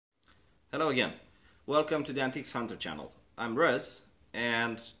Hello again. Welcome to the Antiques Hunter channel. I'm Russ,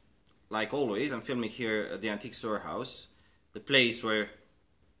 and like always, I'm filming here at the Antique Storehouse, the place where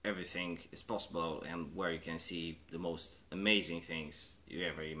everything is possible and where you can see the most amazing things you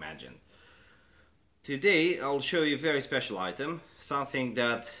ever imagined. Today, I'll show you a very special item, something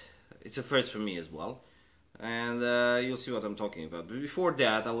that it's a first for me as well, and you'll see what I'm talking about. But before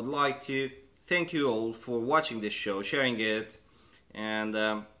that, I would like to thank you all for watching this show, sharing it,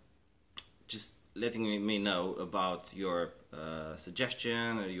 and just letting me know about your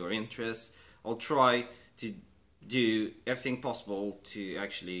suggestion or your interest. I'll try to do everything possible to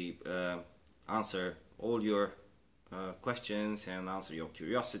actually answer all your questions and answer your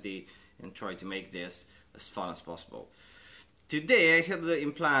curiosity and try to make this as fun as possible. Today I had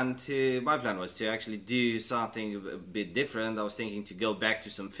my plan was to actually do something a bit different. I was thinking to go back to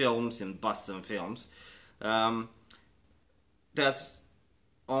some films and bust some films. That's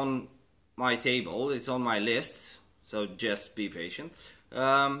on my table, it's on my list, so just be patient.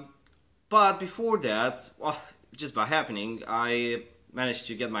 But before that, well, just by happening, I managed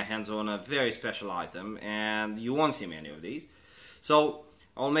to get my hands on a very special item, and you won't see many of these. So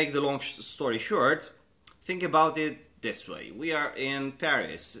I'll make the long story short. Think about it this way. We are in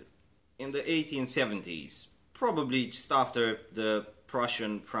Paris in the 1870s, probably just after the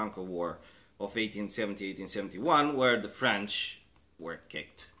Prussian-Franco War of 1870-1871, where the French were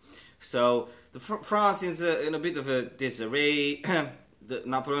kicked. So France is in a bit of a disarray.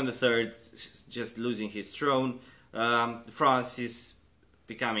 Napoleon III is just losing his throne. France is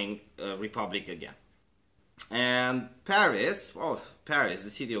becoming a republic again. And Paris, well, Paris,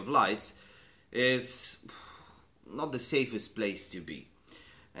 the city of lights, is not the safest place to be.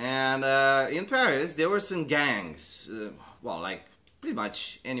 And in Paris there were some gangs, well, like pretty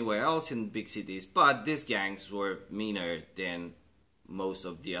much anywhere else in big cities, but these gangs were meaner than most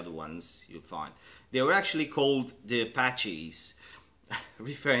of the other ones you'll find. They were actually called the Apaches,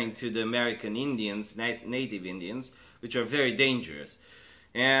 referring to the American Indians, native Indians, which are very dangerous.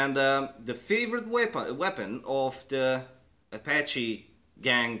 And the favorite weapon of the Apache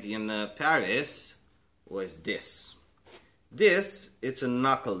gang in Paris was this. It's a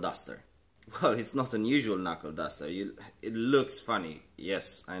Knuckleduster. Well, it's not an usual Knuckleduster. It looks funny.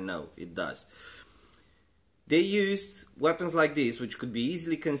 Yes, I know, it does. They used weapons like this, which could be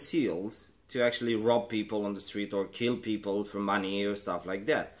easily concealed, to actually rob people on the street or kill people for money or stuff like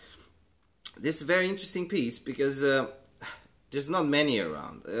that. This is a very interesting piece because there's not many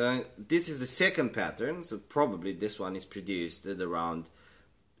around. This is the second pattern, so probably this one is produced at around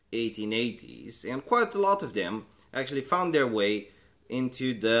 1880s, and quite a lot of them actually found their way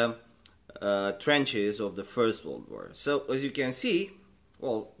into the trenches of the First World War. So as you can see,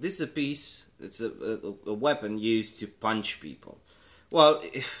 well, this is a piece, it's a weapon used to punch people. Well,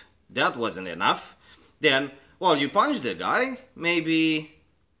 if that wasn't enough, then, well, you punched the guy, maybe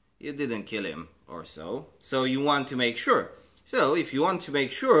you didn't kill him or so. So you want to make sure. So if you want to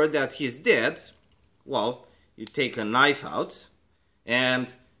make sure that he's dead, well, you take a knife out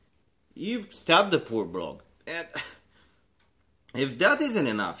and you stab the poor bloke. And if that isn't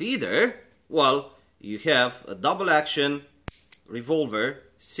enough either, well, you have a double action revolver,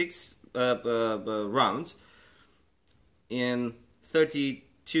 6 rounds in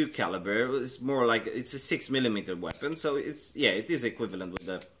 32 caliber. It's more like it's a 6mm weapon, so it's, yeah, it is equivalent with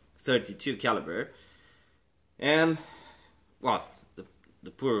the 32 caliber. And well,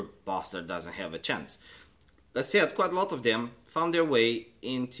 the poor bastard doesn't have a chance. As said, quite a lot of them found their way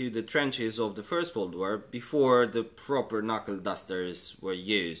into the trenches of the First World War before the proper knuckle-dusters were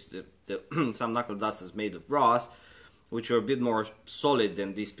used. Some knuckle-dusters made of brass, which were a bit more solid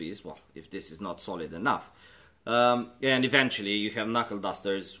than this piece, well, if this is not solid enough. And eventually you have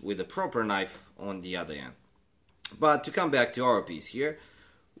knuckle-dusters with a proper knife on the other end. But to come back to our piece here,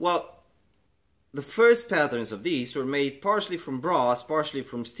 well, the first patterns of these were made partially from brass, partially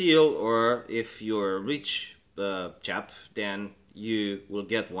from steel, or if you're a rich chap, then you will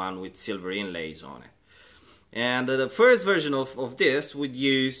get one with silver inlays on it. And the first version of this would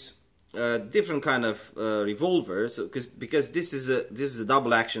use different kind of revolver, so, because this is a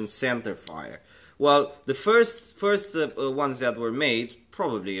double action center fire. Well, the first ones that were made,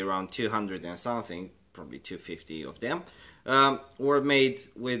 probably around 200 and something, probably 250 of them, were made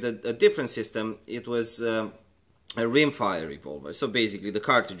with a different system. It was a rimfire revolver. So basically the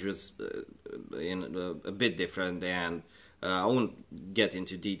cartridge was a bit different, and I won't get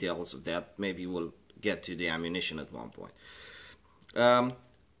into details of that. Maybe we'll get to the ammunition at one point.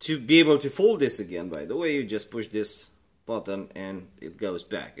 To be able to fold this again, by the way, you just push this button and it goes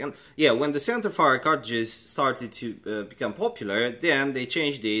back. And yeah, when the centerfire cartridges started to become popular, then they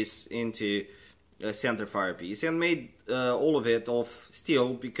changed this into a centerfire piece and made all of it of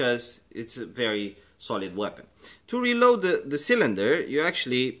steel because it's a very solid weapon. To reload the cylinder, you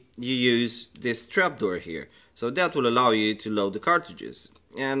use this trapdoor here, so that will allow you to load the cartridges.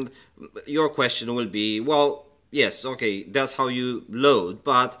 And your question will be, well, yes, okay, that's how you load,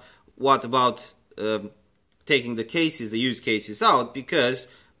 but what about taking the cases, the used cases out, because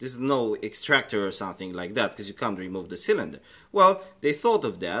there's no extractor or something like that, because you can't remove the cylinder. Well, they thought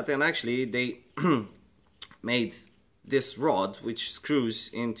of that, and actually they made this rod which screws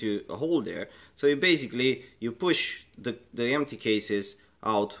into a hole there. So you push the empty cases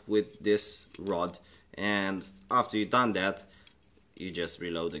out with this rod, and after you've done that, you just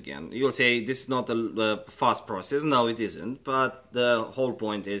reload again. You'll say this is not a fast process. No, it isn't, but the whole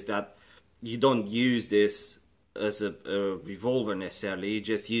point is that you don't use this as a revolver necessarily, you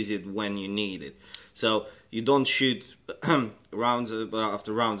just use it when you need it. So you don't shoot rounds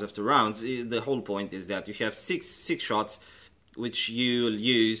after rounds after rounds. The whole point is that you have six shots which you'll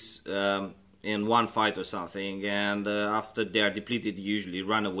use in one fight or something, and after they are depleted you usually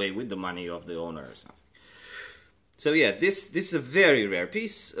run away with the money of the owner or something. So yeah, this is a very rare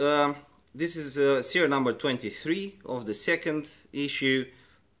piece. This is serial number 23 of the second issue.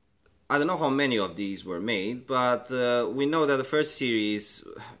 I don't know how many of these were made, but we know that the first series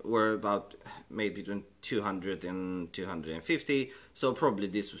were about made between 200 and 250, so probably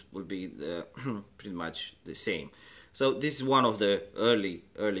this will be pretty much the same. So this is one of the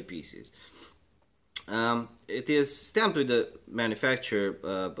early pieces. It is stamped with the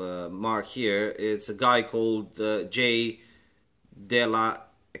manufacturer mark here. It's a guy called J. Dela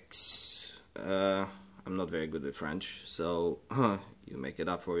X. I'm not very good with French, so you make it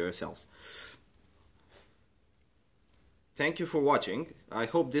up for yourselves. Thank you for watching. I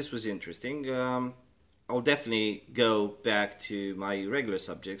hope this was interesting. I'll definitely go back to my regular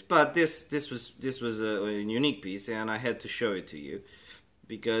subjects, but this was a unique piece, and I had to show it to you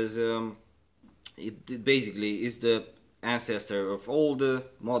because it basically is the ancestor of all the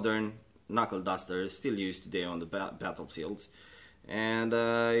modern Knuckledusters still used today on the battlefields, and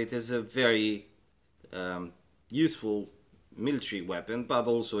it is a very useful military weapon, but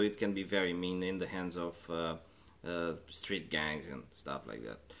also it can be very mean in the hands of street gangs and stuff like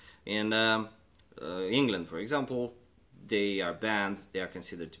that. In England, for example, they are banned. They are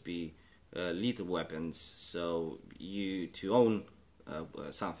considered to be lethal weapons. So to own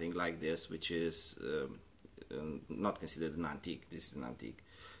something like this, which is not considered an antique, this is an antique,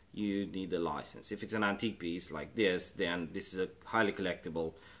 you need a license. If it's an antique piece like this, then this is a highly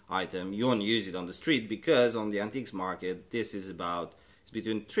collectible item. You won't use it on the street because on the antiques market this is it's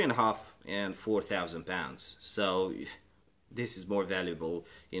between £3,500 and £4,000. So this is more valuable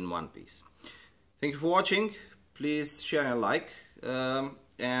in one piece. Thank you for watching. Please share and like,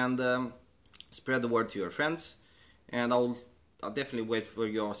 and spread the word to your friends. And I'll definitely wait for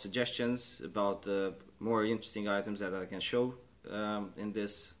your suggestions about more interesting items that I can show in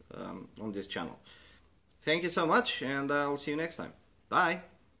this on this channel. Thank you so much, and I'll see you next time. Bye.